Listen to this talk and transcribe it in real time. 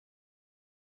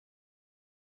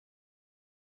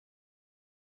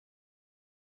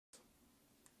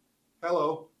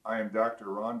Hello, I am Dr.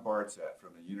 Ron Bartzatt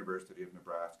from the University of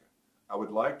Nebraska. I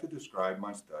would like to describe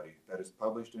my study that is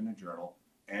published in the journal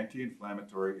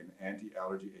Anti-Inflammatory and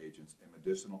Anti-Allergy Agents in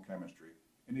Medicinal Chemistry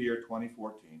in the year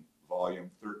 2014, volume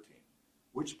 13,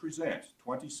 which presents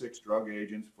 26 drug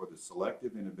agents for the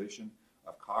selective inhibition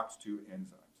of COX-2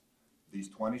 enzymes. These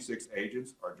 26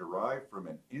 agents are derived from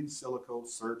an in silico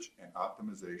search and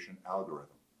optimization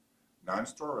algorithm.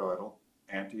 Nonsteroidal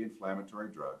anti-inflammatory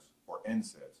drugs, or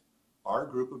NSAIDs, are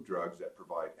a group of drugs that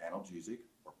provide analgesic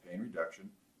or pain reduction,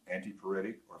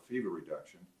 antipyretic or fever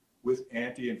reduction, with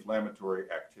anti-inflammatory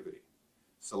activity.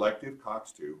 Selective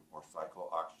COX-2 or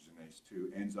cyclooxygenase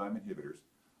 2 enzyme inhibitors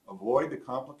avoid the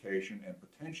complication and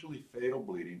potentially fatal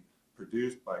bleeding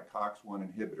produced by COX-1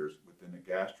 inhibitors within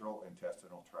the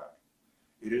gastrointestinal tract.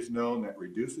 It is known that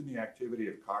reducing the activity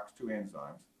of COX-2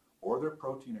 enzymes or their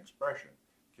protein expression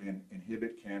can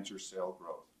inhibit cancer cell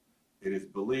growth. It is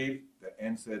believed that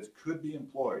NSAIDs could be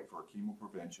employed for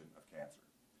chemoprevention of cancer.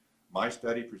 My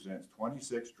study presents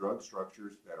 26 drug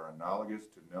structures that are analogous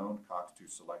to known COX-2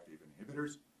 selective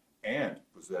inhibitors and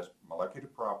possess molecular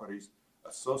properties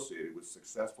associated with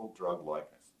successful drug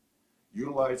likeness.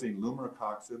 Utilizing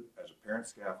Lumiracoxib as a parent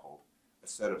scaffold, a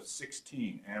set of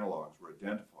 16 analogs were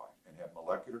identified and have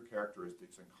molecular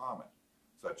characteristics in common,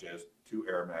 such as 2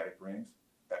 aromatic rings,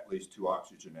 at least 2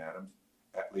 oxygen atoms,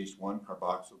 at least 1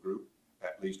 carboxyl group,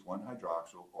 at least 1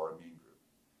 hydroxyl or amine group.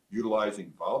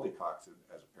 Utilizing Valdecoxib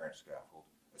as a parent scaffold,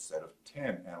 a set of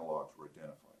 10 analogs were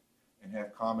identified and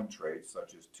have common traits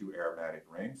such as 2 aromatic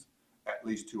rings, at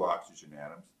least 2 oxygen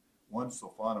atoms, 1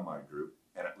 sulfonamide group,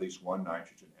 and at least 1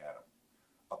 nitrogen atom.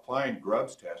 Applying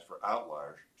Grubb's test for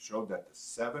outliers showed that the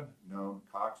 7 known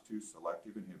COX-2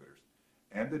 selective inhibitors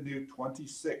and the new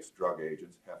 26 drug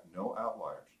agents have no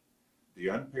outliers. The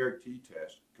unpaired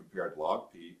t-test compared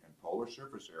log P and polar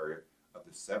surface area of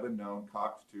the 7 known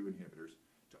COX-2 inhibitors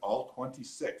to all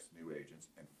 26 new agents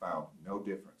and found no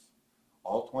difference.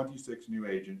 All 26 new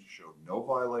agents showed no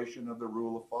violation of the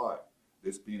rule of 5,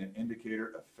 this being an indicator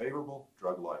of favorable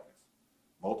drug likeness.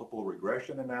 Multiple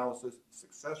regression analysis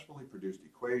successfully produced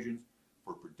equations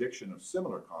for prediction of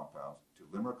similar compounds to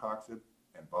Lumiracoxib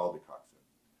and Valdecoxib.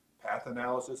 Path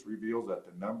analysis reveals that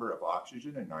the number of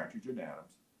oxygen and nitrogen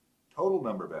atoms, total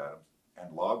number of atoms,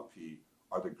 and log P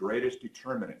are the greatest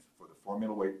determinants for the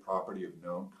formula weight property of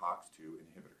known COX-2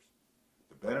 inhibitors.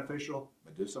 The beneficial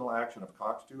medicinal action of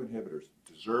COX-2 inhibitors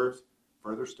deserves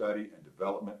further study and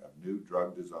development of new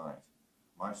drug designs.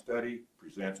 My study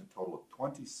presents a total of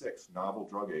 26 novel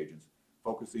drug agents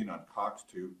focusing on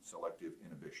COX-2 selective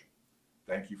inhibition.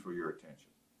 Thank you for your attention.